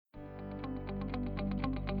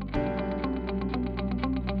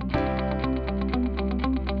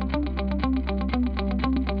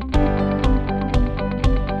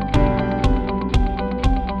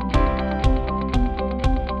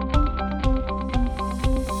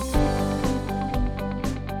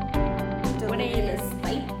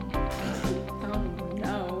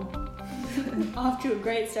to a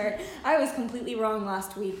great start. I was completely wrong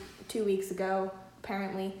 2 weeks ago,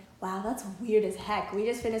 apparently. Wow, that's weird as heck. We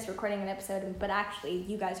just finished recording an episode, but actually,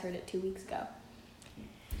 you guys heard it 2 weeks ago.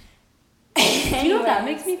 Do you know what that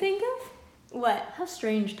makes me think of? What? How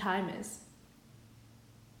strange time is.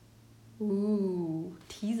 Ooh,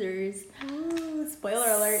 teasers. Ooh,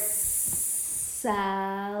 spoiler alert.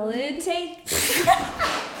 Salad. Take.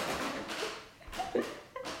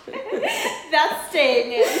 That's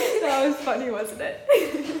staying in. That was funny, wasn't it?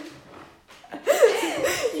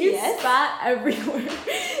 You spat everywhere.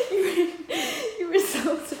 You were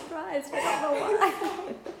so surprised. I don't know why.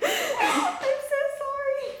 I'm so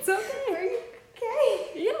sorry. It's okay. Are you okay?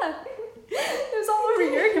 Yeah. It was all over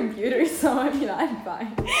your computer, so I mean, I'm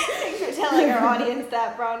fine. Thanks for telling our audience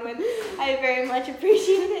that, Bronwyn. I very much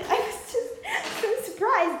appreciated it. I was just so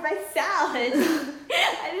surprised by salad.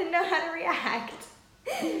 I didn't know how to react.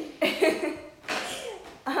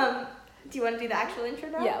 Do you want to do the actual intro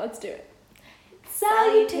now? Yeah, let's do it.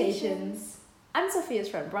 Salutations. I'm Sophia's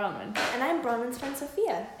friend, Bronwyn. And I'm Bronwyn's friend,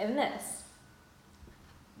 Sophia. And this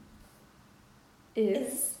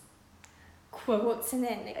is Quotes and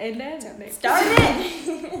Anecdotes. Start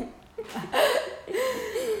it!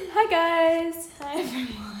 Hi, guys. Hi,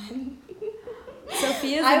 everyone.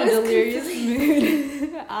 Sophia's in a delirious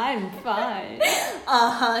mood. I'm fine.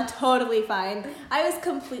 Totally fine. I was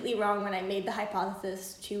completely wrong when I made the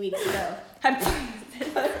hypothesis 2 weeks ago.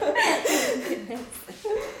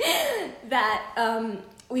 That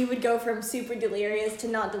we would go from super delirious to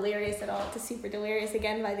not delirious at all to super delirious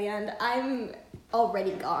again by the end. I'm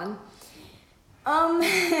already gone.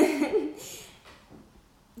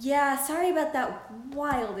 Yeah, sorry about that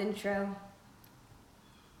wild intro.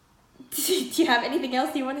 Do you have anything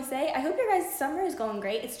else you want to say? I hope your guys' summer is going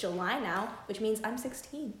great. It's July now, which means I'm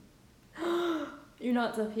 16. You're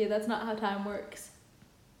not, Sophia. That's not how time works.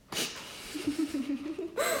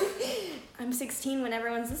 I'm 16 when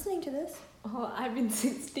everyone's listening to this. Oh, I've been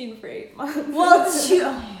 16 for 8 months. Well,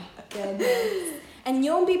 oh, goodness. And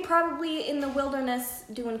you'll be probably in the wilderness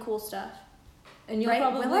doing cool stuff. And you'll right?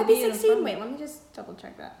 probably Will I be 16? Wait, let me just double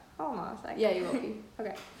check that. Hold on a second. Yeah, you will be.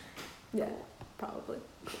 Okay. Yeah, probably.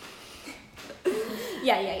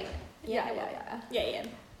 Yeah.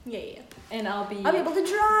 And I'll be able to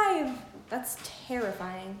drive. That's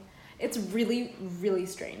terrifying. It's really, really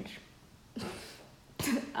strange.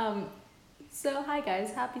 So hi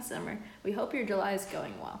guys, happy summer. We hope your July is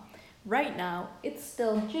going well. Right now, it's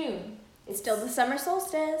still June. It's still the summer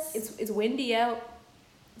solstice. It's windy out,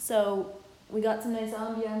 so we got some nice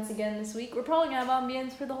ambience again this week. We're probably gonna have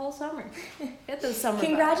ambience for the whole summer. Get those summer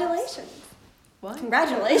Congratulations. vibes. What?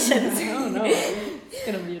 Congratulations. Oh no, it's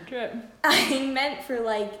gonna be a trip. I meant for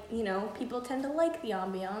people tend to like the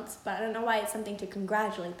ambiance, but I don't know why it's something to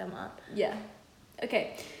congratulate them on. Yeah.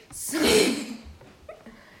 Okay.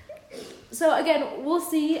 So again, we'll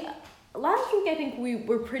see. Last week I think we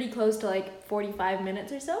were pretty close to 45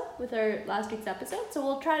 minutes or so with our last week's episode, so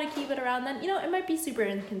we'll try to keep it around then. It might be super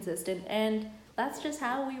inconsistent, and that's just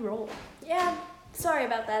how we roll. Yeah, sorry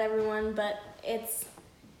about that, everyone, but it's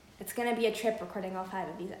gonna be a trip recording all 5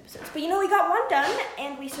 of these episodes. But we got one done,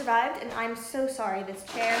 and we survived, and I'm so sorry, this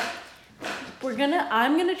chair.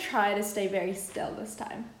 I'm gonna try to stay very still this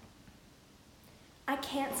time. I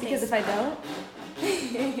can't stay Because still. if I don't...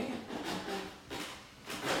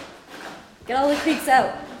 Get all the creaks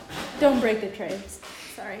out. Don't break the trays.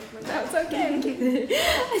 Sorry, that's okay.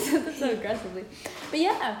 I said that so aggressively. But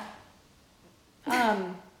yeah.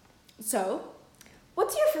 So...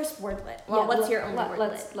 What's your first wordlet? Well, yeah, what's your own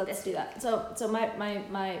wordlet? Let's do that. So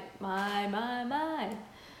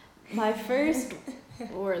my first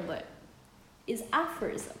wordlet is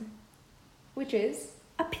aphorism, which is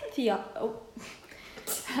a pithy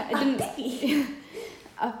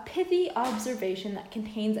a pithy observation that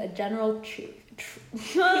contains a general truth.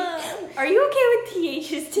 Are you okay with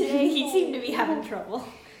THs today? You seem to be having trouble.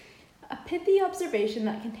 A pithy observation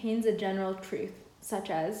that contains a general truth,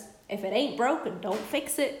 such as, if it ain't broken, don't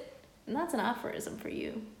fix it. And that's an aphorism for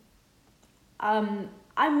you. So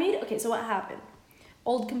what happened?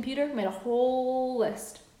 Old computer, made a whole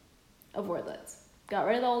list of wordlets. Got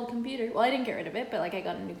rid of the old computer. Well, I didn't get rid of it, but I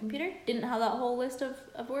got a new computer. Didn't have that whole list of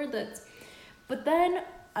wordlets. But then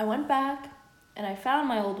I went back and I found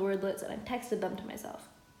my old wordlets and I texted them to myself.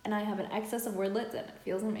 And I have an excess of wordlets and it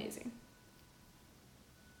feels amazing.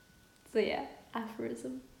 So yeah,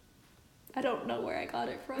 aphorism. I don't know where I got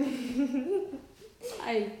it from.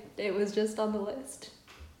 It was just on the list.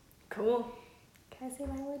 Cool. Can I say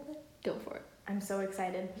my wordlet? Go for it. I'm so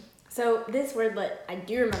excited. So this wordlet, I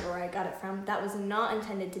do remember where I got it from. That was not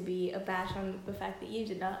intended to be a bash on the fact that you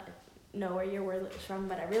did not know where your wordlet is from,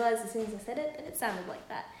 but I realized as soon as I said it that it sounded like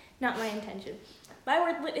that. Not my intention. My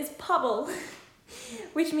wordlet is Pobble,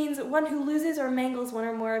 which means one who loses or mangles one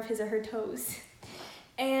or more of his or her toes.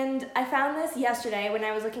 And I found this yesterday when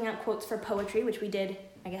I was looking up quotes for poetry, which we did,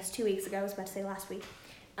 I guess, 2 weeks ago. I was about to say last week.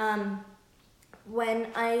 When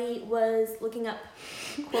I was looking up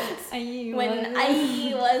quotes. I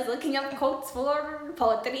was looking up quotes for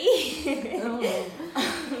poetry.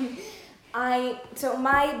 So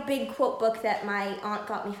my big quote book that my aunt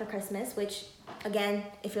got me for Christmas, which, again,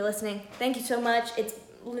 if you're listening, thank you so much. It's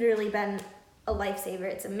literally been a lifesaver.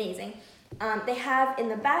 It's amazing. They have in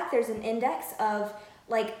the back, there's an index of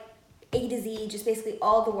like A to Z, just basically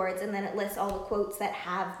all the words, and then it lists all the quotes that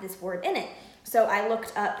have this word in it. So I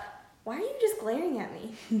looked up, why are you just glaring at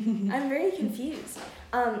me? I'm very confused.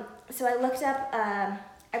 So I looked up, I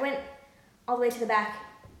went all the way to the back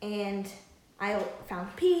and I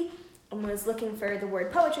found P and was looking for the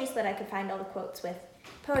word poetry so that I could find all the quotes with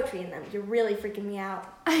poetry in them. You're really freaking me out.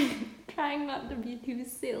 I'm trying not to be too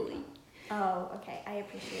silly. Oh, okay, I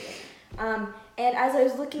appreciate it. And as I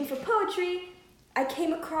was looking for poetry, I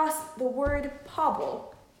came across the word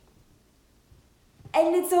pobble.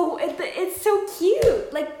 And it's so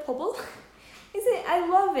cute. Like, pobble? Is it? I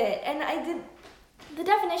love it. And the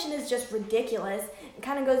definition is just ridiculous. It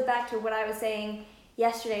kind of goes back to what I was saying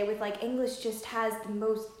yesterday with, like, English just has the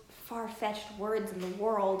most far-fetched words in the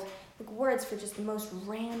world. Like, words for just the most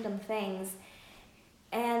random things.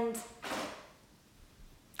 And,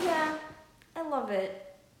 yeah, I love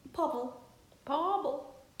it. Pobble.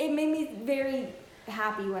 It made me very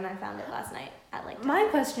happy when I found it last night at like 10. My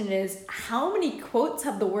question is, how many quotes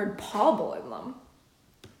have the word pobble in them?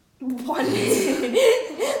 One.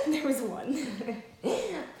 There was one.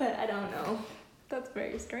 But I don't know. That's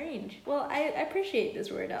very strange. Well, I appreciate this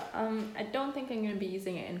word. I don't think I'm going to be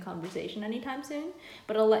using it in conversation anytime soon,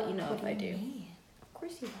 but I'll let you know if I do. Of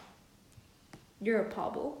course you will. You're a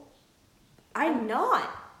pobble. I'm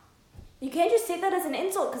not. You can't just say that as an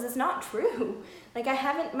insult because it's not true. Like,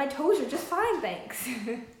 my toes are just fine, thanks.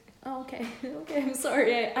 Oh, okay. Okay,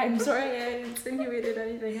 I'm sorry I insinuated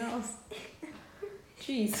anything else.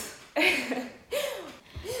 Jeez.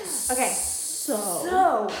 Okay.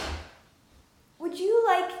 So, would you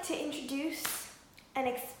like to introduce and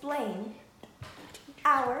explain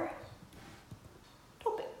our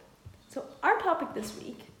topic? So, our topic this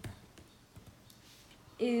week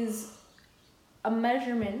is a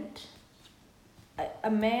measurement,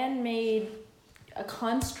 a man-made, a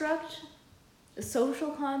construct, a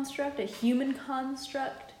social construct, a human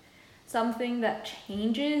construct, something that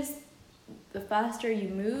changes the faster you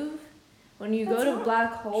move. When you go to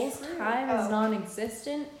black holes, true. time is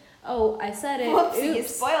non-existent. Oh, I said it. Whoopsie, you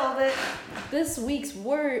Oops. spoiled it. This week's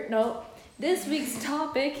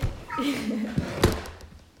topic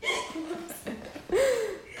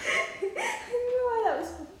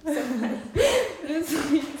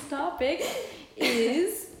This week's topic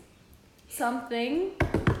is something.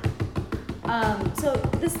 So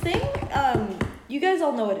this thing, you guys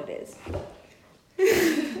all know what it is.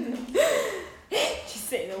 Just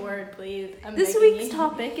say the word, please. This week's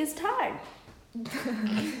topic is time.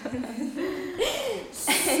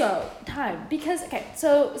 So, time. Because, okay,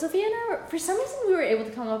 so Sophia and I for some reason, we were able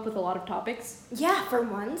to come up with a lot of topics. Yeah, for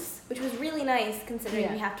once, which was really nice considering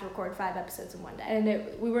Yeah. we have to record 5 episodes in one day. And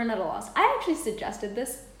we weren't at a loss. I actually suggested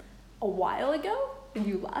this a while ago, and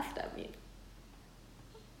you laughed at me.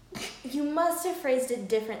 You must have phrased it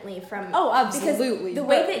differently from. Oh, absolutely. The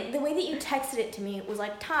way that you texted it to me was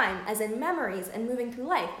like time, as in memories and moving through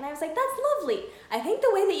life, and I was like, that's lovely. I think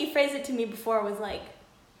the way that you phrased it to me before was like,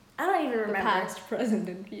 I don't even remember. Past, present,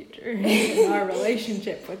 and future, and our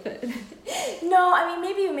relationship with it. No, I mean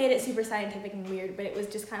maybe you made it super scientific and weird, but it was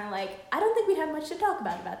just kind of like I don't think we'd have much to talk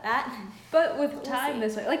about that. But with time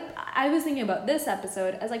this way, like I was thinking about this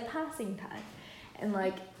episode as like passing time, and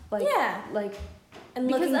like yeah, like. And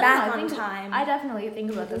Because looking back on time. I definitely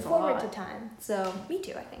think about this a lot. Forward to time. So me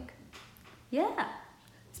too, I think. Yeah.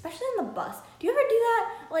 Especially on the bus. Do you ever do that?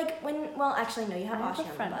 Like when? Well, actually, no. You have Ashi on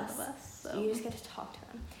friend the bus. on the bus, so You just get to talk to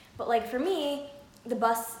them. But like for me, the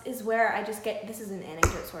bus is where I just get. This is an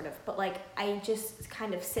anecdote, sort of. But like I just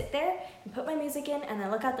kind of sit there and put my music in, and I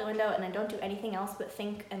look out the window, and I don't do anything else but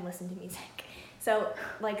think and listen to music. So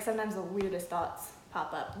like sometimes the weirdest thoughts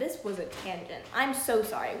pop up. This was a tangent. I'm so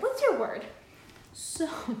sorry. What's your word? So,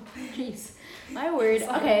 jeez, my word.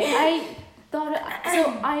 Okay,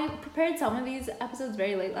 I prepared some of these episodes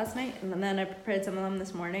very late last night, and then I prepared some of them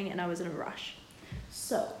this morning, and I was in a rush.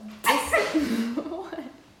 So, what?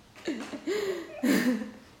 You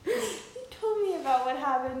told me about what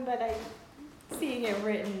happened, but Seeing it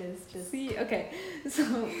written is just... See, okay,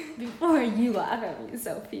 so before you laugh at me,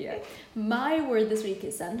 Sophia, my word this week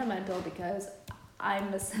is sentimental because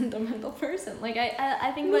I'm a sentimental person. Like,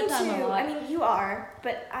 I think about time a lot. I mean, you are,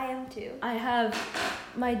 but I am too.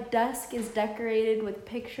 My desk is decorated with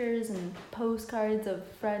pictures and postcards of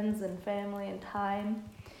friends and family and time,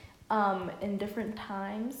 in different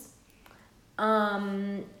times.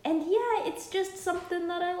 And yeah, it's just something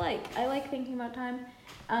that I like. I like thinking about time.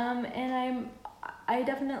 And I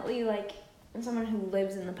definitely like, I'm someone who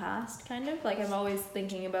lives in the past, kind of. Like, I'm always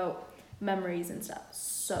thinking about memories and stuff.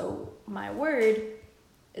 So my word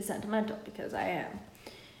is sentimental because I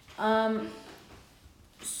am.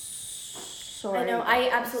 Sorry. I know, I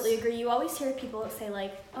absolutely agree. You always hear people say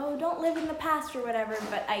like, oh, don't live in the past or whatever,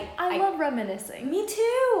 but I love reminiscing. Me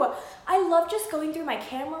too. I love just going through my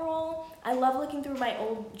camera roll. I love looking through my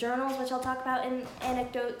old journals, which I'll talk about in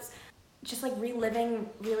anecdotes. Just like reliving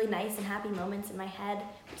really nice and happy moments in my head,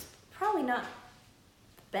 which is probably not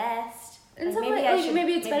the best. And like,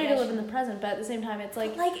 maybe it's better to live in the present, but at the same time, it's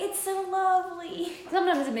like it's so lovely.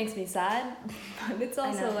 Sometimes it makes me sad, but it's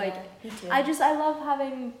also me too. I love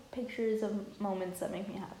having pictures of moments that make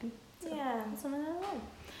me happy. So Yeah, that's something that I love.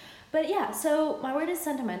 But yeah, so my word is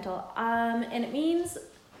sentimental, and it means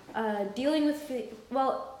dealing with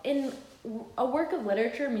in a work of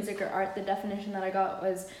literature, music, or art. The definition that I got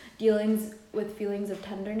was dealings with feelings of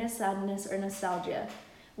tenderness, sadness, or nostalgia,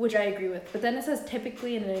 which I agree with. But then it says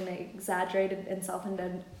typically in an exaggerated and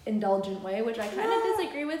self-indulgent way, which I kind of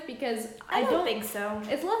disagree with because I don't think so.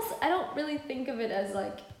 It's less. I don't really think of it as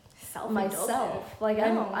like Self-indulgent. myself. Like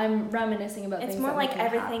No. I'm reminiscing about It's things. more that like make me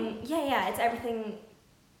everything. happy. Yeah, it's everything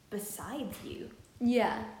besides you.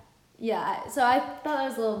 Yeah. So I thought that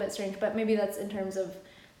was a little bit strange, but maybe that's in terms of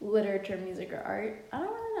literature, music, or art. I don't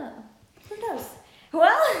really know. Who knows?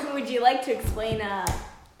 Well, would you like to explain the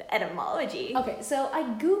etymology? Okay, so I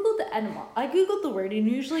googled the word, and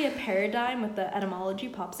usually a paradigm with the etymology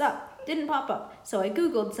pops up. Didn't pop up, so I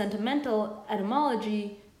googled sentimental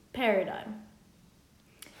etymology paradigm,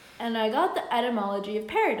 and I got the etymology of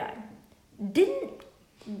paradigm.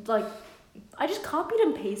 I just copied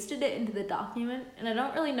and pasted it into the document, and I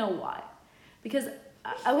don't really know why, because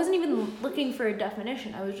I wasn't even looking for a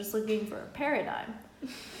definition. I was just looking for a paradigm.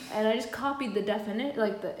 And I just copied the definition,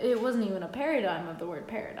 it wasn't even a paradigm of the word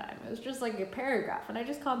paradigm. It was just like a paragraph, and I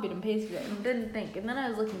just copied and pasted it and didn't think. And then I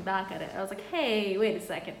was looking back at it, and I was like, hey, wait a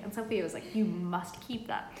second. And Sophia was like, you must keep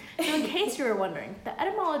that. So in case you were wondering, the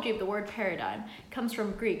etymology of the word paradigm comes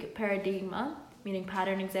from Greek paradigma, meaning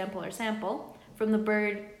pattern, example, or sample, from the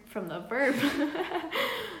verb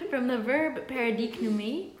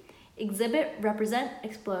paradigmumi, exhibit, represent,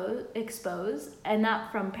 expose, and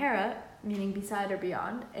that from para, meaning beside or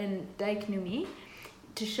beyond, and diknumi,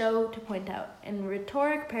 to show, to point out. And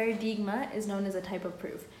rhetoric paradigma is known as a type of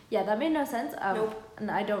proof. Yeah, that made no sense. Nope.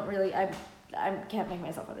 And I can't make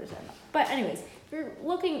myself understand that. But anyways, if you're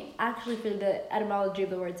looking actually for the etymology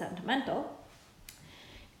of the word sentimental,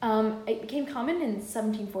 it became common in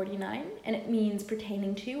 1749, and it means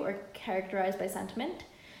pertaining to or characterized by sentiment.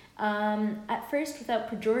 At first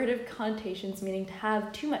without pejorative connotations, meaning to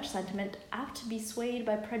have too much sentiment, apt to be swayed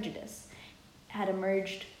by prejudice, had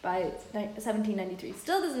emerged by 1793.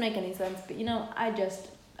 Still doesn't make any sense, but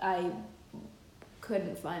I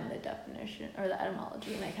couldn't find the definition or the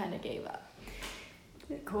etymology, and I kind of gave up.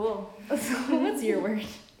 Cool. So what's your word?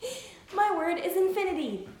 My word is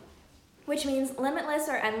infinity, which means limitless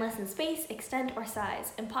or endless in space, extent, or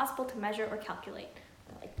size, impossible to measure or calculate,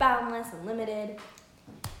 like boundless and limited.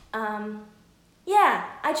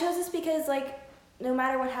 I chose this because no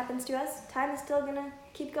matter what happens to us, time is still gonna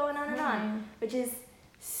keep going on and on, which is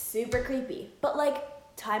super creepy. But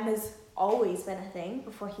time has always been a thing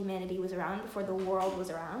before humanity was around, before the world was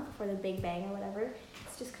around, before the Big Bang or whatever.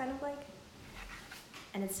 It's just kind of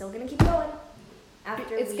and it's still gonna keep going.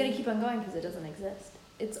 It's gonna keep on going because it doesn't exist.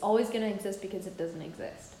 It's always gonna exist because it doesn't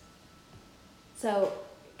exist. So,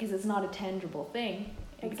 because it's not a tangible thing,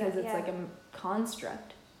 and because it's like a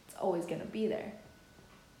construct, it's always gonna be there.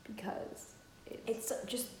 Because it's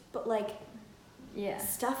just,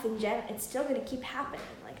 stuff in general, it's still gonna keep happening.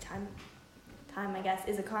 Time I guess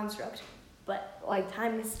is a construct, but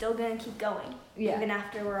time is still gonna keep going. Yeah. Even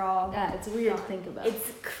after we're all. Yeah, it's weird to think about.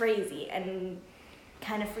 It's crazy and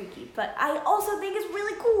kind of freaky, but I also think it's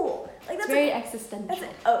really cool. It's very existential.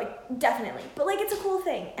 Definitely. But it's a cool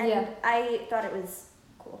thing, and I thought it was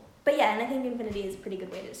cool. But yeah, and I think infinity is a pretty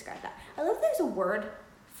good way to describe that. I love there's a word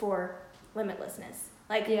for limitlessness.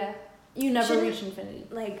 You never reach infinity.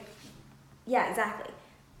 Yeah, exactly.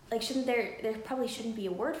 Shouldn't there probably shouldn't be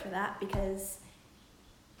a word for that because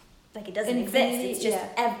it doesn't infinity, exist. It's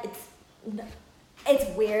just it's It's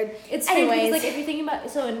weird. It's strange because, Anyways. like, if you're thinking about,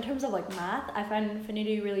 so in terms of, like, math, I find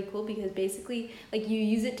infinity really cool because basically, like, you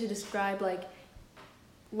use it to describe, like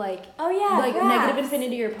Oh yeah, like graphs. negative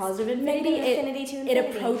infinity or positive infinity. Negative infinity to infinity.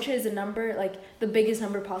 It approaches a number, like, the biggest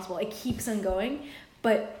number possible. It keeps on going,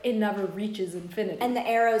 but it never reaches infinity. And the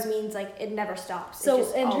arrows means, like, it never stops.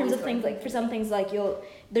 So in terms of things, like, for some things, like,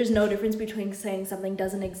 there's no difference between saying something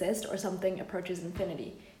doesn't exist or something approaches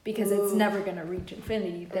infinity because it's never going to reach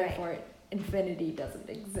infinity, therefore infinity doesn't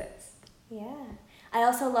exist. Yeah. I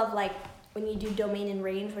also love, like, when you do domain and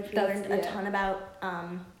range, which we learned a ton about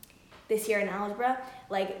this year in algebra.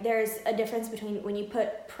 Like, there's a difference between when you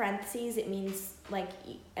put parentheses, it means, like,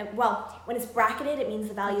 well, when it's bracketed, it means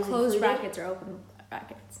the values Closed included. brackets or open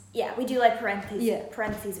brackets. Yeah, we do, like,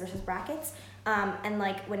 parentheses versus brackets. And,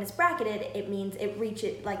 like, when it's bracketed, it means it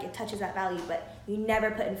reaches, like, it touches that value, but you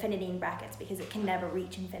never put infinity in brackets because it can never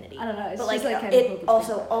reach infinity. I don't know. It's but, just like, kind it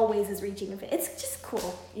also always is reaching infinity. It's just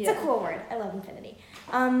cool. Yeah. It's a cool word. I love infinity.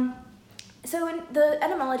 So in the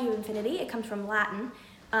etymology of infinity, it comes from Latin,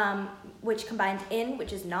 which combines in,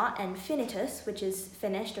 which is not, and finitus, which is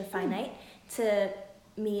finished or finite, to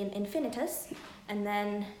mean infinitus, and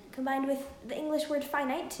then combined with the English word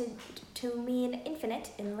finite to mean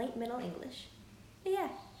infinite in late Middle English. But yeah,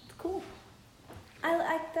 it's cool.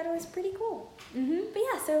 I thought it was pretty cool. Mm-hmm. But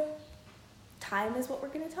yeah, so time is what we're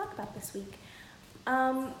going to talk about this week.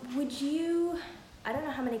 Would you, I don't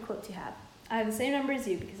know how many quotes you have. I have the same number as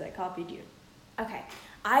you because I copied you. Okay.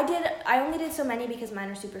 I only did so many because mine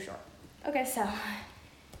are super short. Okay. So.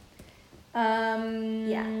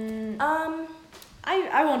 Yeah.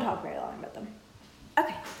 I won't talk very long about them.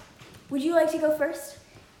 Okay. Would you like to go first?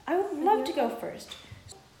 I would love to go first.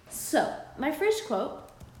 So, my first quote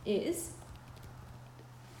is,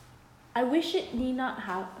 "I wish it need not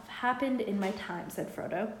have happened in my time," said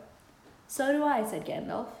Frodo. "So do I," said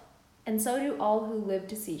Gandalf, "and so do all who live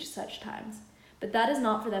to see such times. But that is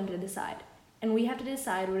not for them to decide, and we have to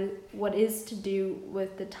decide what is to do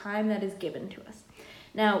with the time that is given to us."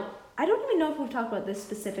 Now, I don't even know if we've talked about this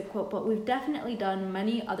specific quote, but we've definitely done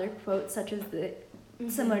many other quotes, such as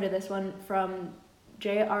similar to this one from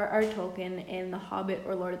J.R.R. Tolkien in the Hobbit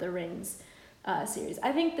or Lord of the Rings series.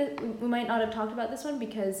 I think that we might not have talked about this one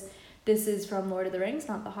because this is from Lord of the Rings,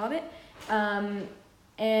 not the Hobbit.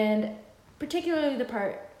 And particularly the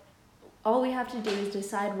part, all we have to do is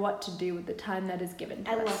decide what to do with the time that is given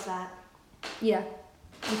to us. I love that. Yeah,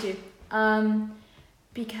 me too.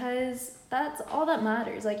 Because that's all that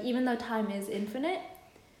matters. Like, even though time is infinite,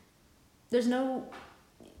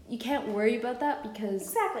 you can't worry about that because...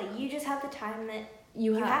 Exactly. You just have the time that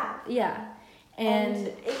you have. Yeah. And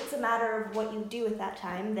it's a matter of what you do with that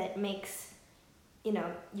time that makes,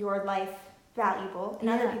 your life valuable and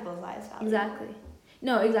other people's lives valuable. Exactly.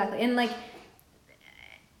 No, exactly.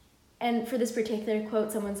 And for this particular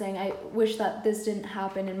quote, someone saying, "I wish that this didn't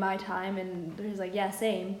happen in my time," and there's like, yeah,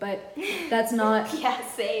 same, but that's not... Yeah,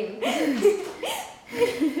 same. Sorry.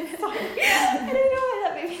 I don't know why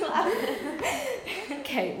that made me laugh.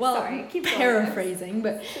 Okay, well, sorry, keep paraphrasing,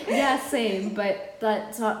 but yeah, same, but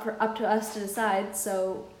that's not up to us to decide,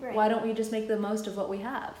 so why don't we just make the most of what we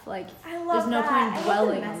have? Like, I love there's no that. point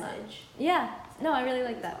dwelling on that. Yeah, no, I really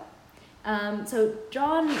like that. So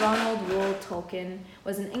John Ronald Reuel Tolkien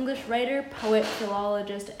was an English writer, poet,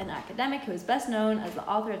 philologist, and academic who is best known as the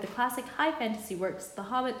author of the classic high fantasy works The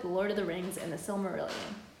Hobbit, The Lord of the Rings, and The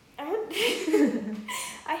Silmarillion.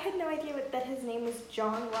 I had no idea that his name was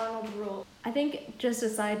John Ronald Reuel. I think, just a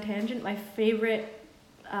side tangent, my favorite,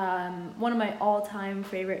 one of my all-time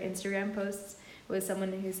favorite Instagram posts was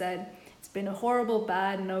someone who said, "It's been a horrible,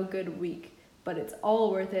 bad, no good week, but it's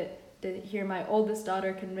all worth it to hear my oldest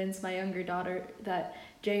daughter convince my younger daughter that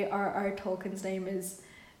J.R.R. Tolkien's name is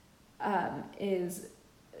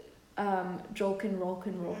Jolkin,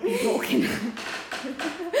 Rolkin, Rolkin, Rolkin."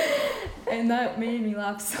 And that made me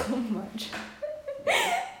laugh so much.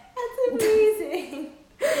 That's amazing.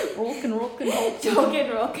 Rolkin, Rolkin, Rolkin. Tolkien,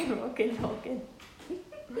 Rolkin, Rolkin, Tolkien.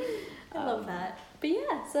 I love that. But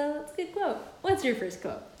yeah, so that's a good quote. What's your first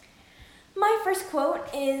quote? My first quote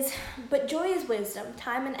is, "But joy is wisdom,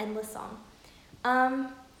 time an endless song."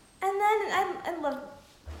 And then I love,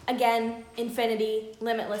 again, infinity,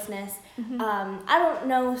 limitlessness. Mm-hmm.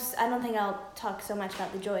 I don't think I'll talk so much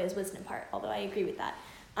about the joy is wisdom part, although I agree with that.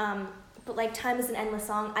 But like, time is an endless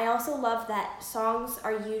song. I also love that songs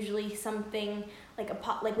are usually something like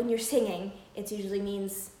like when you're singing, it usually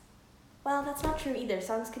means, well, that's not true either.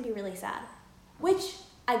 Songs can be really sad, which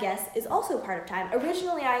I guess is also part of time.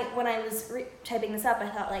 Originally, when I was typing this up, I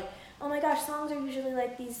thought like, oh my gosh, songs are usually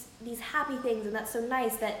like these happy things, and that's so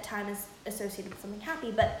nice that time is associated with something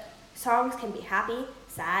happy. But songs can be happy,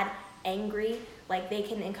 sad, angry, like they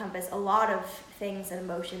can encompass a lot of things and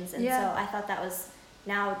emotions. And so I thought that was,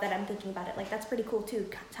 now that I'm thinking about it, like that's pretty cool too.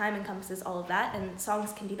 Time encompasses all of that, and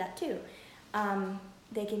songs can do that too.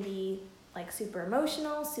 They can be like super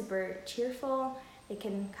emotional, super cheerful. They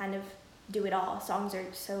can kind of do it all. Songs are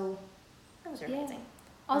amazing.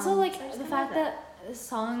 Also, like so the fact that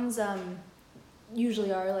songs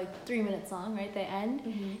usually are like 3 minutes long, right? They end.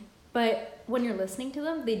 Mm-hmm. But when you're listening to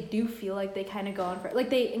them, they do feel like they kind of go on for, like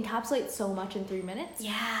they encapsulate so much in 3 minutes.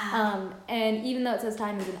 Yeah. And even though it says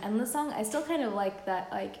time is an endless song, I still kind of like that,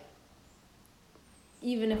 like,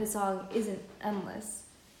 even if a song isn't endless,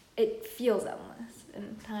 it feels endless,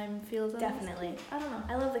 and time feels endless. Definitely. I don't know.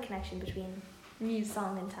 I love the connection between Music.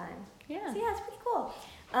 song and time. Yeah. So yeah, it's pretty cool.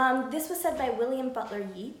 This was said by William Butler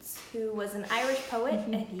Yeats, who was an Irish poet,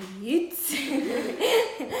 Yeats,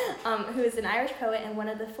 who is an Irish poet and one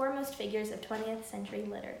of the foremost figures of 20th century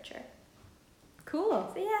literature. Cool.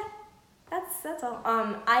 So yeah, that's all.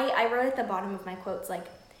 I wrote at the bottom of my quotes, like,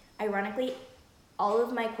 ironically, all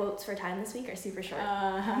of my quotes for time this week are super short.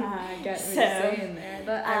 I get what you're saying there.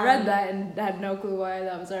 But I read that and had no clue why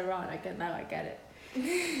that was ironic, and now I get it.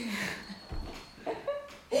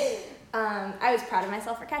 I was proud of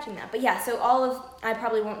myself for catching that. But yeah, so I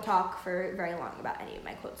probably won't talk for very long about any of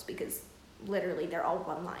my quotes because literally they're all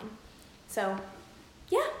one line. So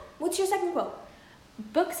yeah, what's your second quote?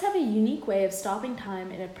 Books have a unique way of stopping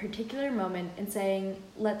time in a particular moment and saying,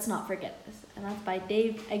 let's not forget this. And that's by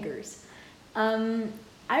Dave Eggers. I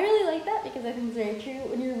really like that because I think it's very true.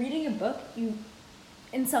 When you're reading a book, you,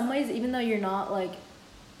 in some ways, even though you're not like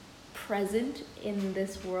present in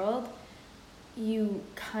this world, you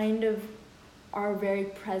kind of are very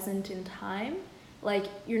present in time. Like,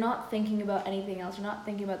 you're not thinking about anything else. You're not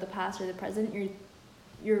thinking about the past or the present.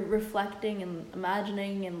 You're reflecting and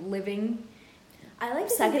imagining and living. I like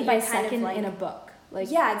second by second in a book. Like,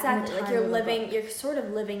 yeah, exactly. Like you're sort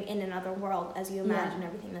of living in another world as you imagine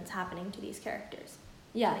everything that's happening to these characters.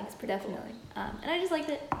 Yeah, I think it's pretty definitely. Cool. And I just liked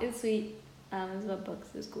it. It was sweet. It was about books.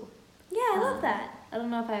 It was cool. Yeah, I love that. I don't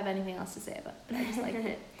know if I have anything else to say about it, but I just liked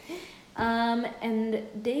it.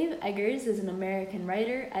 And Dave Eggers is an American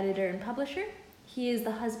writer, editor, and publisher. He is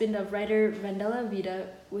the husband of writer Vendela Vida,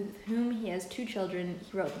 with whom he has 2 children.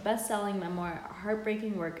 He wrote the best-selling memoir, A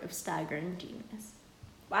Heartbreaking Work of Staggering Genius.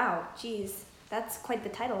 Wow, geez, that's quite the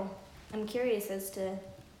title. I'm curious as to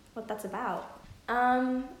what that's about.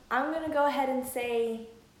 I'm gonna go ahead and say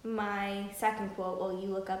my second quote while you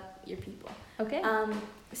look up your people. Okay.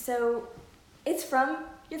 So it's from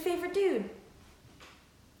your favorite dude,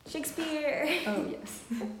 Shakespeare. Oh, yes.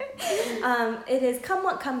 It is, come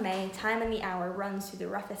what come may, time and the hour runs through the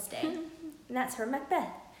roughest day. And that's from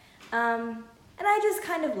Macbeth. And I just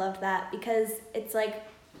kind of love that because it's like,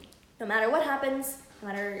 no matter what happens, no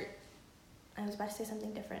matter, I was about to say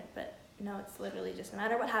something different, but no, it's literally just no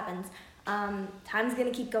matter what happens, time's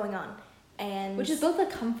gonna keep going on. And which is both a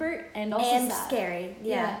comfort and also and sad. Scary.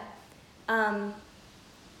 Yeah.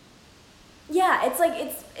 Yeah, it's like,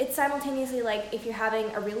 it's simultaneously like, if you're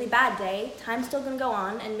having a really bad day, time's still gonna go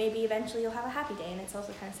on, and maybe eventually you'll have a happy day. And it's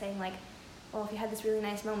also kind of saying like, well, if you had this really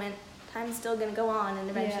nice moment, time's still gonna go on, and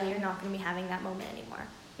eventually you're not gonna be having that moment anymore.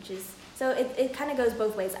 Which is, so it kind of goes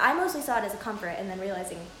both ways. I mostly saw it as a comfort, and then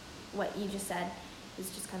realizing what you just said is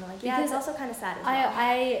just kind of like, yeah, it's also kind of sad as well.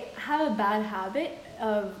 I have a bad habit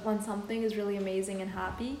of when something is really amazing and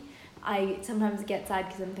happy, I sometimes get sad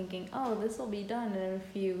because I'm thinking, oh, this will be done in a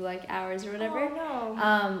few like hours or whatever.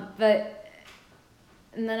 Oh, no.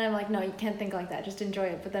 And then I'm like, no, you can't think like that. Just enjoy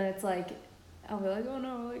it. But then it's like, I'll be like, oh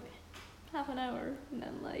no, like half an hour, and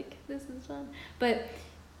then like this is done. But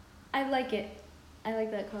I like it. I like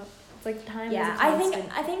that quote. It's like time. Yeah, is a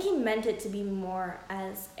constant. I think he meant it to be more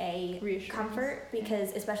as a comfort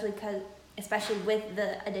because especially with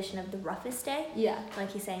the addition of the roughest day. Yeah.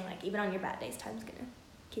 Like he's saying, like even on your bad days, time's gonna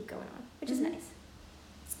keep going on, which is nice.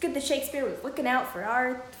 It's good that Shakespeare was looking out for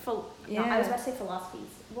our I was about to say philosophies.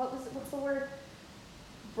 What's the word?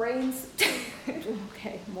 Brains.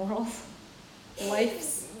 Okay, morals.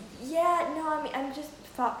 Life's. Yeah, no, I mean I'm just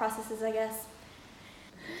thought processes, I guess.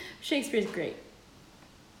 Shakespeare's great.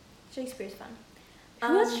 Shakespeare's fun.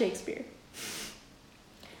 Who was Shakespeare?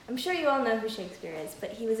 I'm sure you all know who Shakespeare is,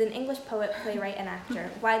 but he was an English poet, playwright, and actor,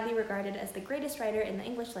 widely regarded as the greatest writer in the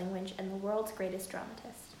English language and the world's greatest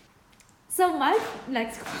dramatist. So my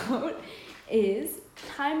next quote is,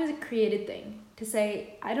 time is a created thing. To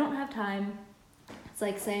say, I don't have time, it's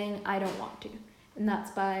like saying, I don't want to. And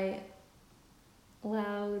that's by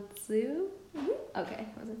Lao Tzu? Mm-hmm. Okay,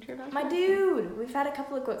 wasn't sure about My dude! We've had a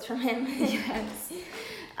couple of quotes from him. Yes.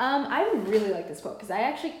 I really like this quote because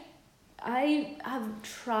I have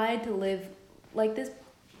tried to live like this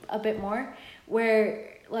a bit more,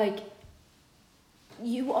 where like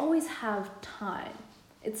you always have time.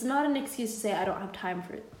 It's not an excuse to say I don't have time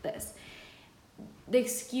for this. The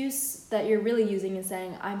excuse that you're really using is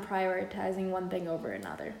saying I'm prioritizing one thing over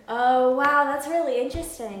another. Oh wow, that's really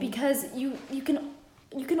interesting. Because you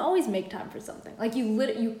can always make time for something. Like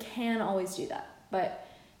you can always do that. But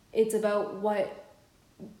it's about what,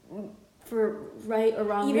 for right or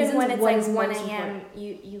wrong even reasons, when it's what like is 1 most a.m.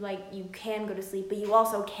 important. you can go to sleep, but you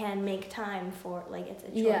also can make time for, like, it's a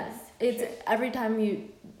choice. Yeah, it's sure. every time you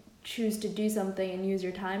choose to do something and use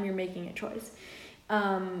your time, you're making a choice.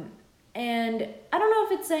 And I don't know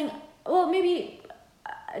if it's saying, well, maybe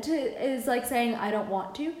is like saying I don't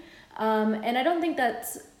want to. And I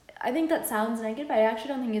think that sounds negative, but I actually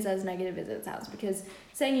don't think it's as negative as it sounds, because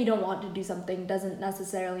saying you don't want to do something doesn't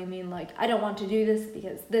necessarily mean like I don't want to do this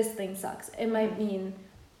because this thing sucks. It might mean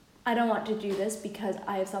I don't want to do this because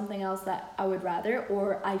I have something else that I would rather,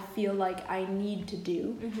 or I feel like I need to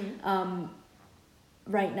do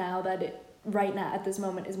right now at this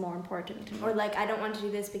moment is more important to me. Or like I don't want to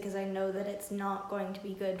do this because I know that it's not going to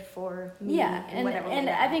be good for me. Yeah, in whatever way and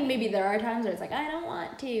that I think may be. maybe there are times where it's like I don't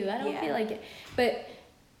want to, I don't feel like it, but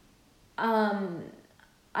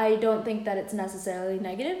I don't think that it's necessarily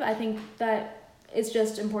negative. I think that it's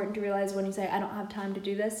just important to realize when you say I don't have time to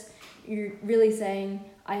do this, you're really saying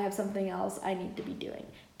I have something else I need to be doing.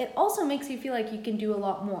 It also makes you feel like you can do a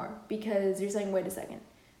lot more, because you're saying, wait a second,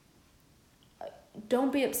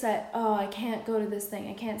 don't be upset, oh, I can't go to this thing,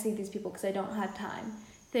 I can't see these people because I don't have time.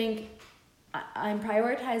 Think, I'm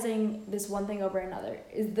prioritizing this one thing over another.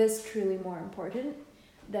 Is this truly more important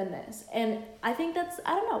than this? And I think that's,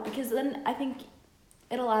 I don't know, because then I think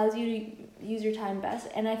it allows you to use your time best.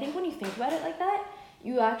 And I think when you think about it like that,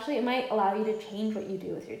 it might allow you to change what you do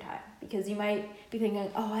with your time, because you might be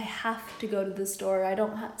thinking, oh, I have to go to the store,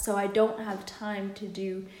 so I don't have time to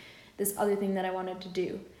do this other thing that I wanted to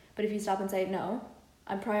do. But if you stop and say, no,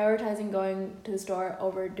 I'm prioritizing going to the store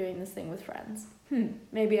over doing this thing with friends.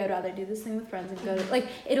 Maybe I'd rather do this thing with friends and go to, like,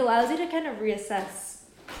 it allows you to kind of reassess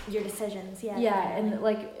your decisions. Yeah. Yeah, and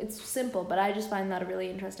like, it's simple, but I just find that a really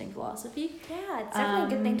interesting philosophy. Yeah, it's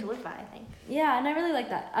definitely a good thing to live by, I think. Yeah, and I really like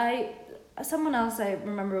that. Someone else I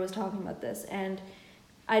remember was talking about this, and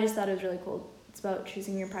I just thought it was really cool. It's about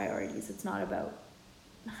choosing your priorities. It's not about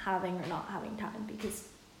having or not having time, because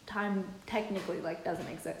time technically like doesn't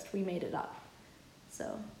exist. We made it up.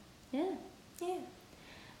 So, yeah. Yeah.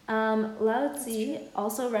 Lao Tzu,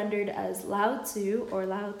 also rendered as Lao Tzu or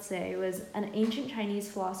Lao Tse, was an ancient Chinese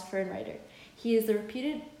philosopher and writer. He is the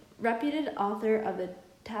reputed author of the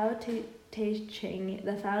Tao Te Ching,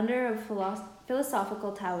 the founder of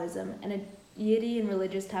philosophical Taoism, and a deity in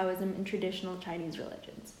religious Taoism in traditional Chinese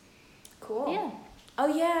religions. Cool. Yeah. Oh,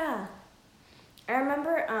 yeah. I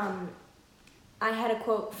remember I had a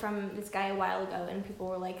quote from this guy a while ago, and people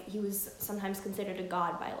were like, he was sometimes considered a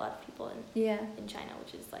god by a lot of people in China,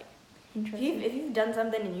 which is like, interesting. if you've done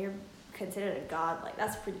something and you're considered a god, like,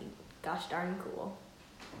 that's pretty gosh darn cool.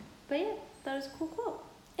 But yeah, that was a cool quote.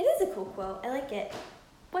 It is a cool quote. I like it.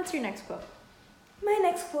 What's your next quote? My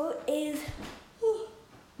next quote is... Oh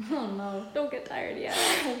no, don't get tired yet.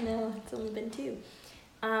 I know, it's only been 2.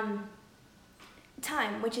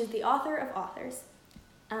 Time, which is the author of authors.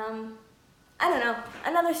 I don't know,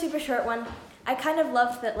 another super short one. I kind of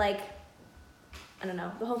loved that, like, I don't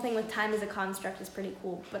know, the whole thing with time as a construct is pretty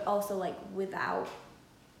cool, but also, like, without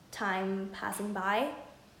time passing by,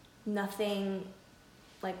 nothing,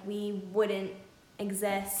 like, we wouldn't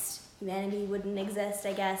exist, humanity wouldn't exist,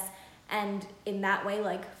 I guess, and in that way,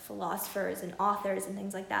 like, philosophers and authors and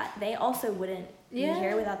things like that, they also wouldn't be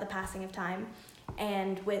here without the passing of time.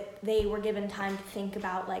 And they were given time to think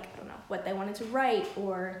about, like, I don't know, what they wanted to write,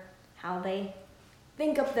 or how they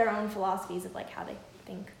think up their own philosophies of, like, how they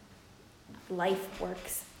think life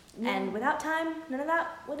works. Yeah. And without time, none of that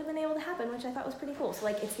would have been able to happen, which I thought was pretty cool. So,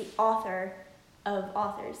 like, it's the author of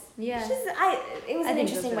authors. Yeah. It was an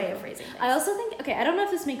interesting way of phrasing things. I also think, okay, I don't know if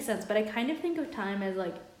this makes sense, but I kind of think of time as,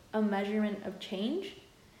 like, a measurement of change.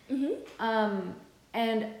 Mm-hmm.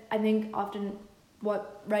 And I think often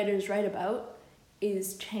what writers write about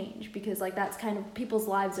is change, because, like, that's kind of, people's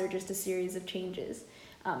lives are just a series of changes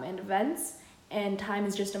and events, and time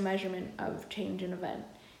is just a measurement of change and event.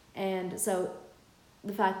 And so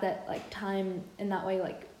the fact that, like, time in that way,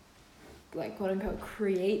 like quote unquote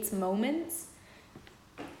creates moments,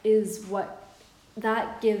 is what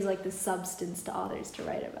that gives, like, the substance to authors to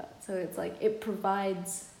write about. So it's like it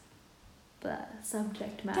provides the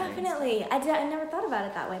subject matter. Definitely. I never thought about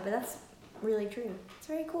it that way, but that's really true. It's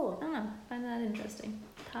very cool. I don't know, I find that interesting.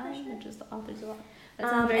 Time, which is the author's a lot.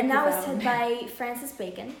 And that was said by Francis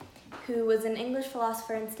Bacon. who was an English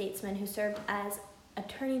philosopher and statesman who served as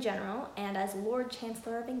Attorney General and as Lord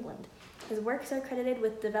Chancellor of England. His works are credited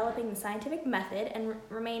with developing the scientific method and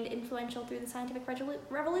remained influential through the scientific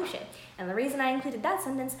revolution. And the reason I included that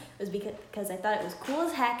sentence was because I thought it was cool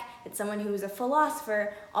as heck that someone who was a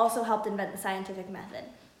philosopher also helped invent the scientific method.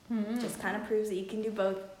 Just kind of proves that you can do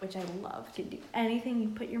both, which I love. You can do anything you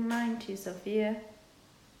put your mind to, Sophia.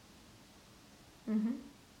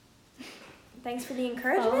 Thanks for the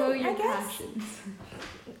encouragement, Follow your I guess. passions.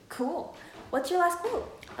 Cool. What's your last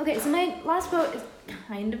quote? Okay, so my last quote is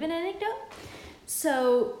kind of an anecdote.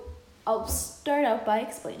 So I'll start out by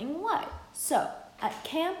explaining why. So at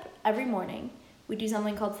camp every morning, we do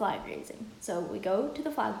something called flag raising. So we go to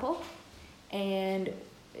the flagpole, and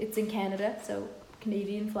it's in Canada, so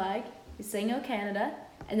Canadian flag. We sing "O Canada,"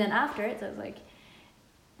 and then after it, so it's like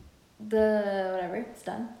it's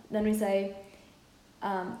done. Then we say,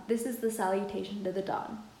 "This is the salutation to the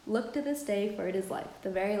dawn. Look to this day, for it is life, the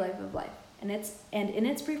very life of life. And in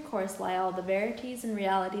its brief course lie all the verities and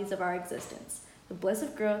realities of our existence, the bliss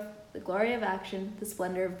of growth, the glory of action, the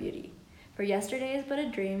splendor of beauty. For yesterday is but a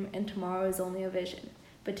dream, and tomorrow is only a vision.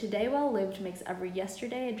 But today well lived makes every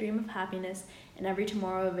yesterday a dream of happiness, and every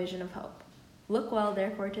tomorrow a vision of hope. Look well,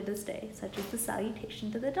 therefore, to this day, such is the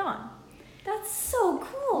salutation to the dawn." That's so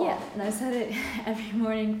cool. Yeah, and I've said it every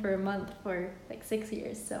morning for a month for like 6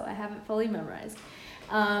 years, so I have it fully memorized.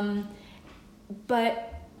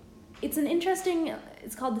 But it's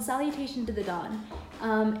it's called the salutation to the dawn,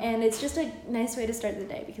 and it's just a nice way to start the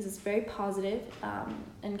day because it's very positive,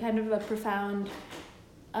 and kind of a profound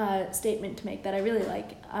statement to make that I really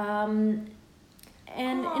like.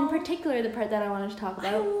 And in particular, the part that I wanted to talk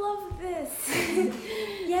about. I love this.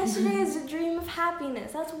 Yesterday is a dream of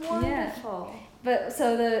happiness. That's wonderful. Yeah. But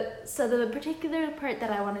so the particular part that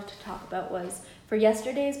I wanted to talk about was, "For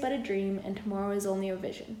yesterday is but a dream, and tomorrow is only a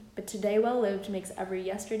vision. But today well lived makes every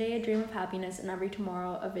yesterday a dream of happiness, and every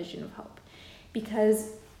tomorrow a vision of hope."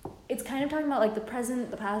 Because it's kind of talking about like the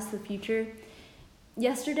present, the past, the future.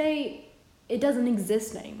 Yesterday, it doesn't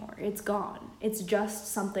exist anymore. It's gone. It's just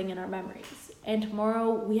something in our memories. And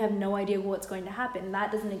tomorrow, we have no idea what's going to happen.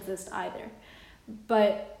 That doesn't exist either.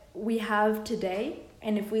 But we have today,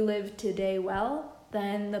 and if we live today well,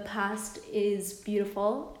 then the past is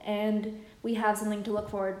beautiful, and we have something to look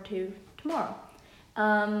forward to tomorrow.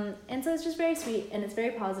 And so it's just very sweet, and it's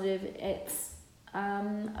very positive. It's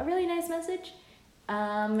a really nice message.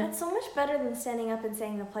 That's so much better than standing up and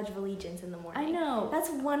saying the Pledge of Allegiance in the morning. I know. That's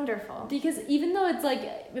wonderful. Because even though it's like,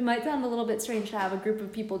 it might sound a little bit strange to have a group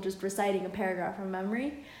of people just reciting a paragraph from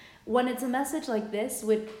memory, when it's a message like this,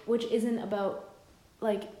 which isn't about,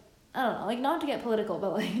 like, I don't know, like, not to get political,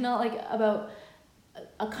 but like, not like about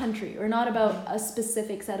a country or not about a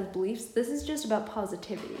specific set of beliefs. This is just about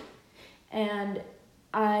positivity. And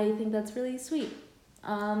I think that's really sweet.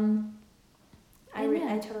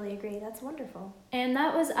 I totally agree. That's wonderful. And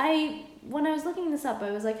that was, when I was looking this up,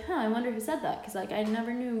 I was like, I wonder who said that. Because like, I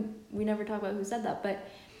never knew, we never talked about who said that. But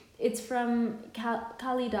it's from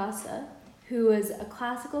Kalidasa, who was a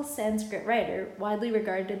classical Sanskrit writer, widely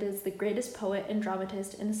regarded as the greatest poet and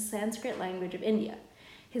dramatist in the Sanskrit language of India.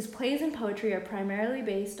 His plays and poetry are primarily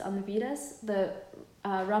based on the Vedas, the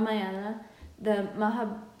Ramayana, the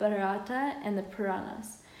Mahabharata, and the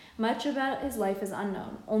Puranas. Much about his life is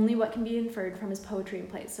unknown, only what can be inferred from his poetry and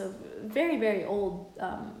plays. So very, very old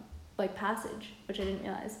passage, which I didn't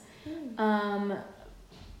realize.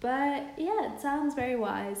 But yeah, it sounds very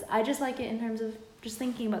wise. I just like it in terms of just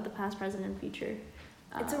thinking about the past, present, and future.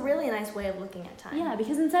 It's a really nice way of looking at time. Yeah,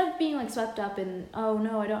 because instead of being like swept up in, oh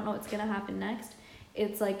no, I don't know what's going to happen next,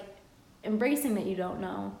 it's like embracing that you don't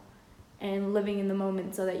know and living in the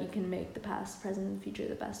moment so that you can make the past, present, and future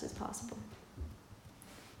the best as possible.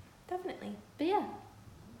 Definitely. But yeah.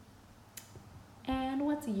 And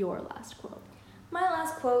what's your last quote? My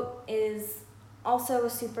last quote is also a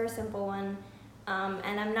super simple one,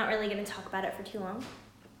 and I'm not really going to talk about it for too long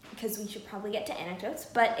because we should probably get to anecdotes,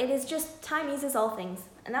 but it is just, "Time eases all things,"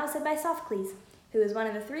 and that was said by Sophocles, who is one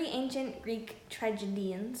of the 3 ancient Greek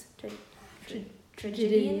tragedians,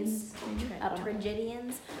 tragedians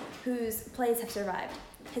whose plays have survived.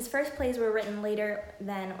 His first plays were written later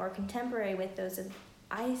than or contemporary with those of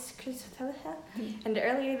Aeschylus, and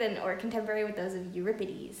earlier than or contemporary with those of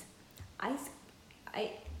Euripides. Aeschylus.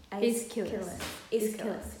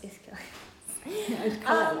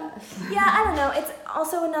 Yeah, I don't know. It's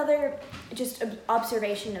also another just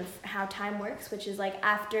observation of how time works, which is like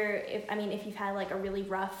if you've had like a really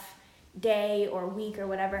rough day or week or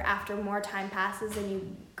whatever, after more time passes and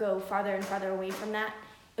you go farther and farther away from that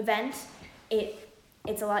event,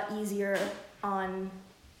 it's a lot easier on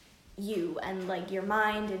you and like your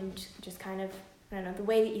mind and just kind of, I don't know, the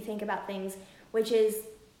way that you think about things, which is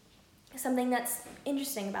something that's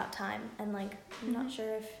interesting about time. And like, I'm not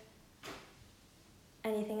sure if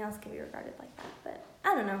anything else can be regarded like that, but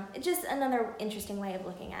I don't know. It's just another interesting way of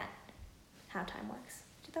looking at how time works.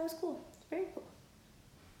 That was cool. It's very cool.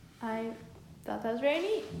 I thought that was very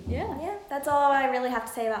neat. Yeah. Yeah, that's all I really have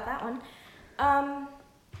to say about that one.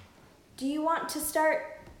 Do you want to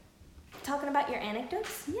start talking about your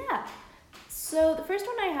anecdotes? Yeah. So the first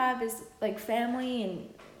one I have is like family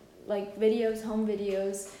and like videos, home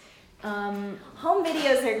videos. Home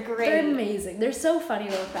videos are great. They're amazing. They're so funny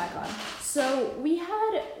to look back on. So we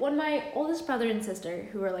had, when my oldest brother and sister,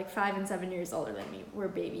 who were like 5 and 7 years older than me, were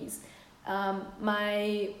babies,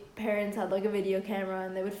 my parents had like a video camera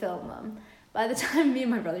and they would film them. By the time me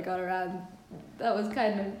and my brother got around, that was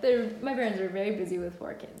kind of, my parents were very busy with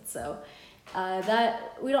 4 kids. So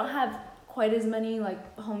that we don't have quite as many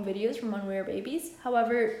like home videos from when we were babies.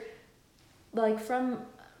 However, like from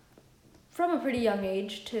a pretty young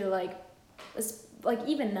age to like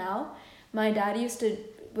even now, my dad used to,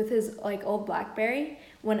 with his like old BlackBerry,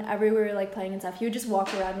 whenever we were like playing and stuff, he would just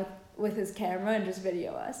walk around with his camera and just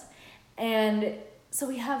video us. And so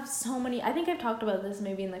we have so many, I think I've talked about this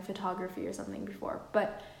maybe in like photography or something before,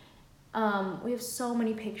 but we have so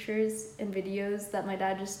many pictures and videos that my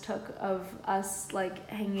dad just took of us like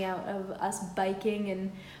hanging out, of us biking,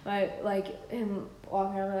 and like him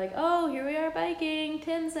walking around like, oh, here we are biking,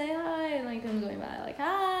 Tim, say hi, and like Tim's going by like,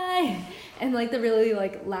 hi, and like the really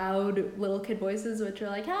like loud little kid voices which are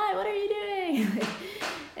like, hi, what are you doing?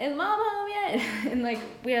 Is mom home yet? And like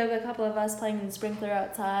we have a couple of us playing in the sprinkler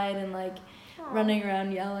outside and like running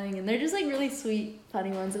around yelling, and they're just like really sweet,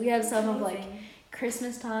 funny ones. We have some of like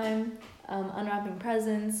Christmas time, unwrapping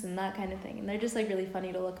presents and that kind of thing, and they're just like really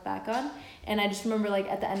funny to look back on. And I just remember like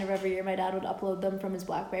at the end of every year my dad would upload them from his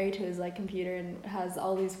BlackBerry to his like computer, and has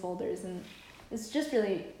all these folders, and it's just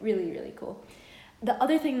really, really, really cool. The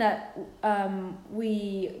other thing that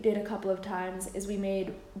we did a couple of times is we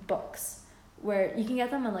made books where you can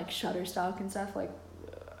get them on like Shutterstock and stuff, like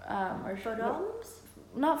or Photo albums?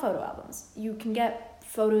 Not photo albums. You can get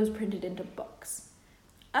photos printed into books.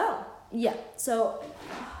 Oh. Yeah, so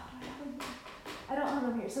I don't have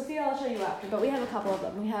them here. Sophia, I'll show you after, but we have a couple of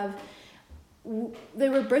them. They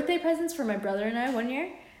were birthday presents for my brother and I one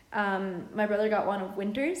year. My brother got one of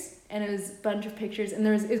Winters, and it was a bunch of pictures, and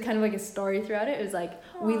it was kind of like a story throughout it. It was like,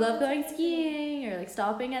 we love going skiing, or like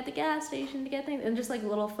stopping at the gas station to get things, and just like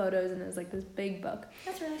little photos, and it was like this big book.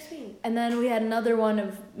 That's really sweet. And then we had another one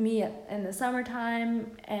of me in the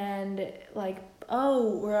summertime, and like,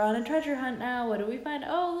 oh, we're on a treasure hunt now, what do we find?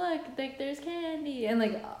 Oh, look, like there's candy, and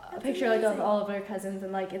like a picture like of all of our cousins,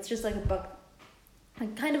 and like it's just like a book,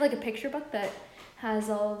 like kind of like a picture book that has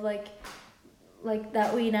all of like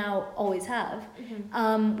that we now always have.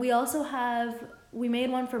 Mm-hmm. We made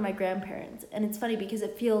one for my grandparents, and it's funny because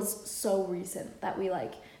it feels so recent that we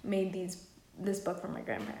like made this book for my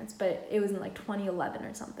grandparents, but it was in like 2011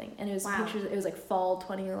 or something, and it was pictures. It was like fall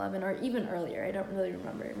 2011 or even earlier. I don't really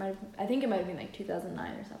remember. I think it might have been like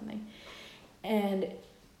 2009 or something, and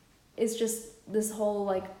it's just this whole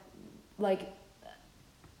like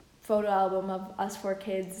photo album of us 4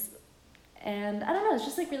 kids. And I don't know, it's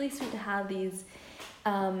just like really sweet to have these,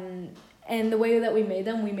 and the way that we made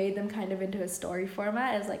them kind of into a story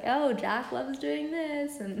format. It's like, oh, Jack loves doing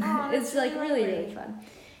this, and it's like really, really fun.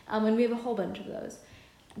 And we have a whole bunch of those.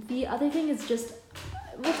 The other thing is just,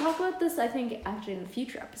 we'll talk about this I think actually in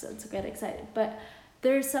future episodes, so get excited, but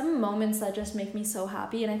there's some moments that just make me so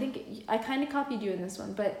happy, and I think I kind of copied you in this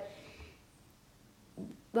one, but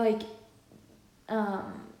like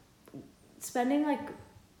spending like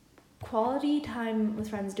quality time with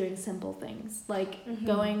friends doing simple things, like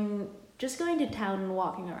going to town and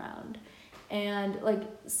walking around, and like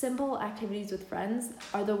simple activities with friends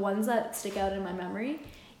are the ones that stick out in my memory.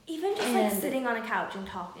 Even just like sitting on a couch and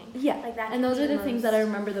talking. Yeah, like that. And those are the things that I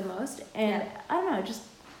remember the most. And I don't know, just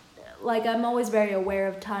like I'm always very aware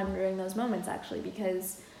of time during those moments actually,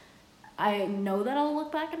 because I know that I'll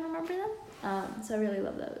look back and remember them. So I really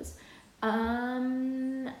love those.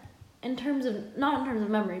 In terms of, not in terms of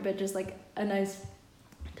memory, but just like a nice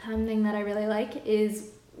time thing that I really like is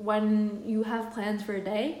when you have plans for a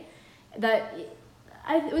day that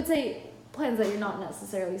I would say plans that you're not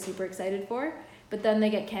necessarily super excited for, but then they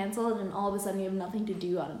get canceled and all of a sudden you have nothing to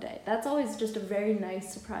do on a day. That's always just a very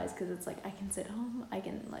nice surprise, because it's like I can sit home, I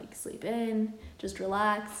can like sleep in, just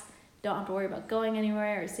relax, don't have to worry about going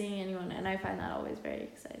anywhere or seeing anyone, and I find that always very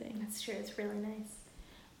exciting. That's true, it's really nice.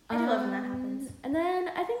 I do love when that happens. And then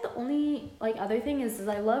I think the only like other thing is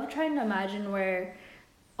I love trying to imagine where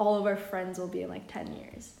all of our friends will be in like 10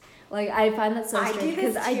 years. Like, I find that so I strange. do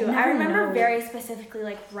this too. I I remember know. very specifically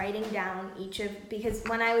like writing down because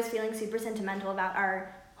when I was feeling super sentimental about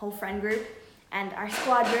our whole friend group and our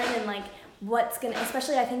squadron and like what's gonna,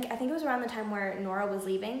 especially I think it was around the time where Nora was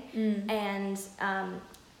leaving, and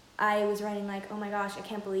I was writing like, oh my gosh, I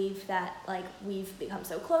can't believe that like we've become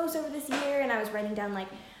so close over this year, and I was writing down like,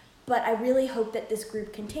 but I really hope that this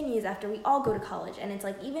group continues after we all go to college, and it's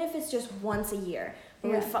like even if it's just once a year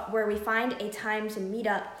where we find a time to meet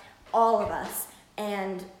up, all of us,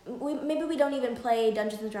 and maybe we don't even play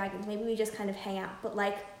Dungeons and Dragons, maybe we just kind of hang out, but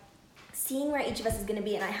like seeing where each of us is going to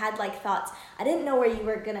be. And I had like thoughts, I didn't know where you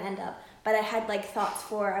were going to end up, but I had like thoughts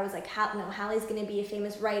for, I was like, Hallie's going to be a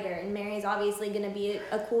famous writer, and Mary's obviously going to be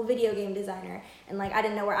a cool video game designer, and like I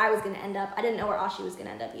didn't know where I was going to end up. I didn't know where Ashi was going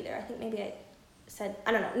to end up either. I think maybe I said,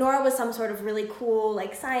 I don't know, Nora was some sort of really cool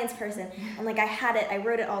like science person, and like I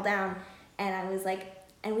wrote it all down, and I was like,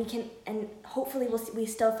 and hopefully we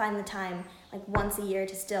still find the time like once a year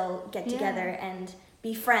to still get together and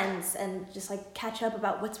be friends and just like catch up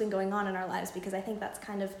about what's been going on in our lives, because I think that's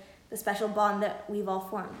kind of the special bond that we've all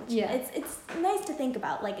formed. Which it's nice to think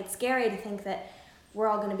about. Like, it's scary to think that we're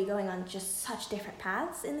all going to be going on just such different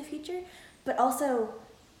paths in the future, but also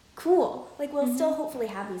cool. Like, we'll still hopefully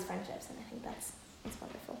have these friendships, and I think that's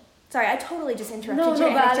wonderful. Sorry, I totally just interrupted you.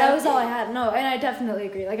 No, but that was all I had. No, and I definitely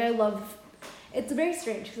agree. Like, I love. It's very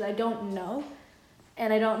strange because I don't know,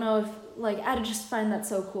 and I don't know if like I just find that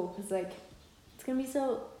so cool because like it's gonna be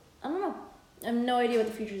so, I don't know. I have no idea what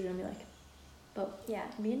the future is gonna be like, but yeah,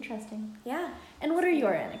 it'll be interesting. Yeah. And what are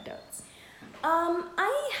your anecdotes?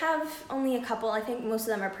 I have only a couple. I think most of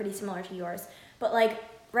them are pretty similar to yours, but like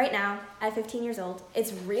right now at 15 years old,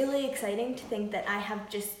 it's really exciting to think that I have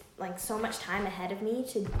just like so much time ahead of me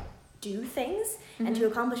to do things and to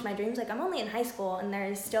accomplish my dreams. Like, I'm only in high school, and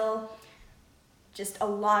there's still just a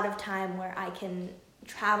lot of time where I can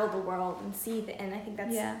travel the world and see and I think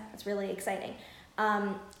that's really exciting.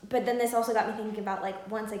 But then this also got me thinking about like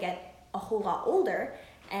once I get a whole lot older,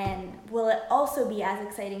 and will it also be as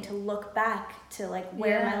exciting to look back to like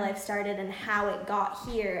where my life started and how it got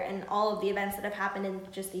here and all of the events that have happened in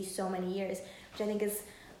just these so many years, which I think is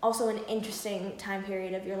also an interesting time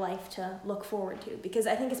period of your life to look forward to, because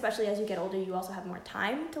I think especially as you get older, you also have more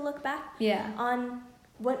time to look back on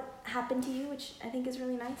what happened to you, which I think is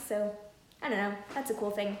really nice. So I don't know, that's a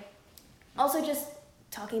cool thing. Also, just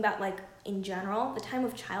talking about like in general, the time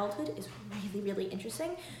of childhood is really, really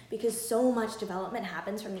interesting because so much development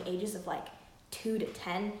happens from the ages of like 2 to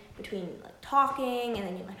 10 between like talking, and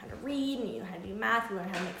then you learn how to read, and you learn how to do math, you learn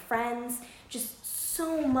how to make friends. Just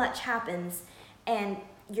so much happens, and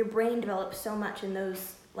your brain develops so much in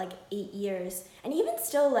those like 8 years. And even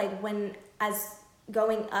still, like when as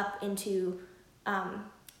going up into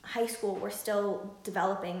high school, we're still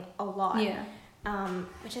developing a lot,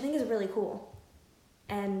 which I think is really cool.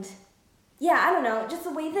 And I don't know, just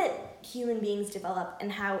the way that human beings develop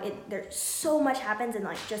and how there's so much happens in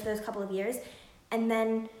like just those couple of years, and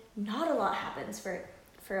then not a lot happens for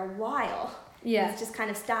a while. It's just kind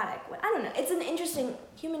of static. I don't know, it's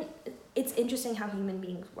interesting how human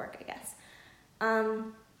beings work, I guess.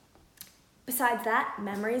 Besides that,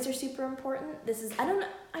 memories are super important.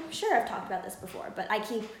 I'm sure I've talked about this before, but I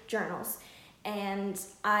keep journals. And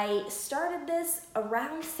I started this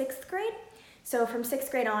around 6th grade. So from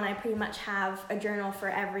 6th grade on, I pretty much have a journal for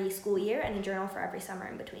every school year and a journal for every summer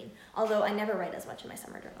in between. Although I never write as much in my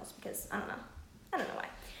summer journals because I don't know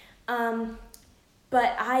why.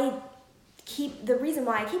 But the reason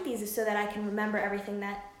why I keep these is so that I can remember everything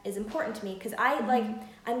that is important to me, because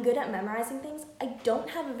I'm good at memorizing things. I don't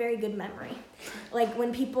have a very good memory. Like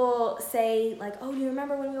when people say like, oh, do you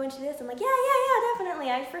remember when we went to this? I'm like, yeah, definitely,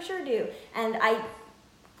 I for sure do. And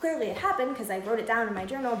clearly it happened because I wrote it down in my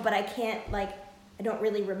journal, but I don't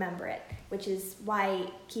really remember it, which is why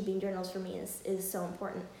keeping journals for me is so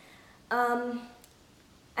important.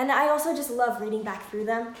 And I also just love reading back through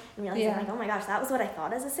them and realizing like, oh my gosh, that was what I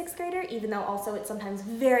thought as a 6th grader, even though also it's sometimes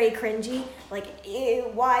very cringy. Like, ew,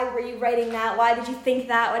 why were you writing that? Why did you think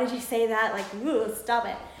that? Why did you say that? Like, ooh, stop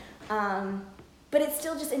it. But it's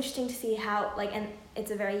still just interesting to see how, like, and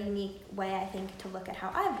it's a very unique way, I think, to look at how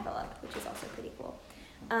I've developed, which is also pretty cool.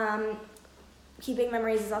 Keeping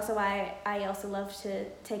memories is also why I also love to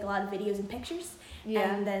take a lot of videos and pictures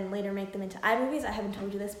and then later make them into iMovies. I haven't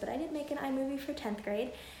told you this, but I did make an iMovie for 10th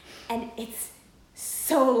grade, and it's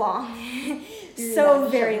so long. So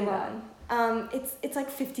very long. It's like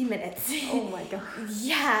 50 minutes. Oh my god.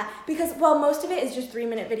 Yeah, because, well, most of it is just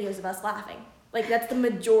 3-minute videos of us laughing. Like, that's the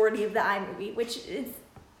majority of the iMovie, which is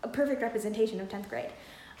a perfect representation of 10th grade.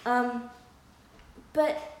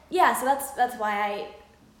 But yeah, so that's why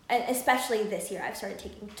and especially this year, I've started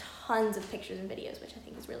taking tons of pictures and videos, which I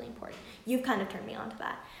think is really important. You've kind of turned me on to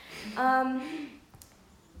that.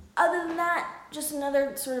 Other than that, just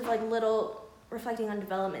another sort of like little reflecting on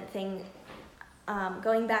development thing,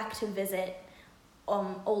 going back to visit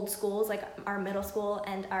old schools, like our middle school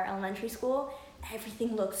and our elementary school.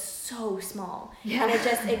 Everything looks so small. Yeah.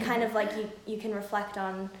 And it kind of like you can reflect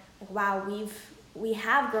on, like, wow, we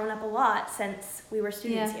have grown up a lot since we were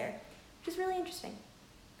students here, which is really interesting.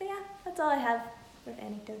 But yeah, that's all I have with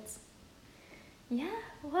anecdotes. Yeah,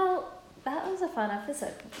 well, that was a fun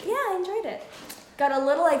episode. Yeah, I enjoyed it. Got a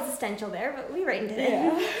little existential there, but we reined it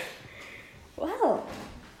in. Well,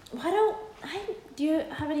 do you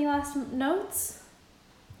have any last notes?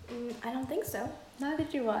 I don't think so. Neither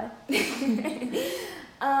do I.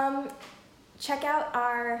 Check out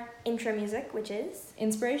our intro music, which is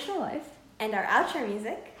Inspirational Life. And our outro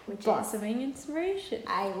music, which is Blossoming Inspiration.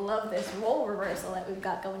 I love this role reversal that we've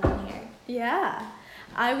got going on here. Yeah.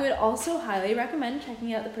 I would also highly recommend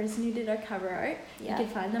checking out the person who did our cover art. Yeah. You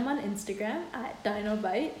can find them on Instagram at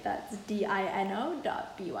dinobite. That's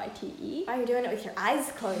DINO.BYTE. Why are you doing it with your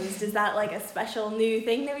eyes closed? Is that like a special new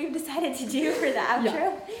thing that we've decided to do for the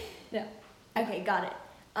outro? Yeah. Okay, got it.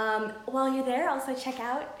 While you're there, also check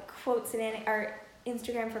out quotes and our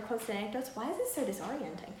Instagram for quotes and anecdotes. Why is this so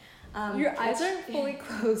disorienting? Your eyes aren't fully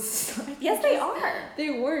closed. So yes, they are. They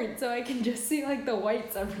weren't, so I can just see like the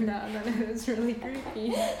whites every now and then. It was really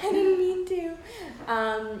creepy. I didn't mean to.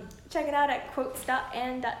 Check it out at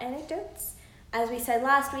quotes.and.anecdotes. As we said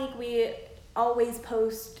last week, we always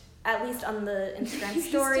post, at least on the Instagram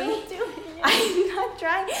story. You're still doing it. I'm not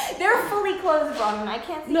trying. They're fully closed, Bronwyn. I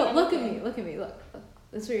can't see anything. Look at me. Look.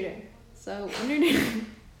 That's what you're doing. So when you're doing,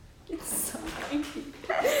 it's so creepy.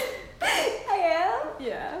 I am?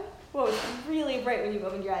 Yeah. Whoa, it's really bright when you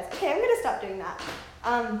open your eyes. Okay, I'm gonna stop doing that.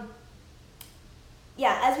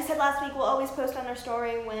 Yeah, as we said last week, we'll always post on our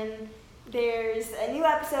story when there's a new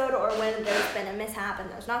episode or when there's been a mishap and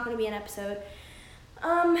there's not gonna be an episode.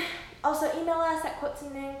 Also email us at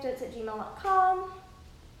quotesandanecdotes@gmail.com.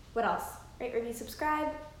 What else? Rate, review,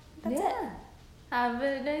 subscribe. That's it. Have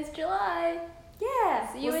a nice July. Yeah.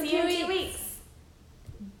 See you in 2 weeks.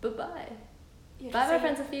 Bye-bye. Bye, my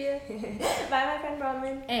friend Sophia. Bye, my friend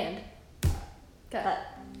Bronwyn. And cut.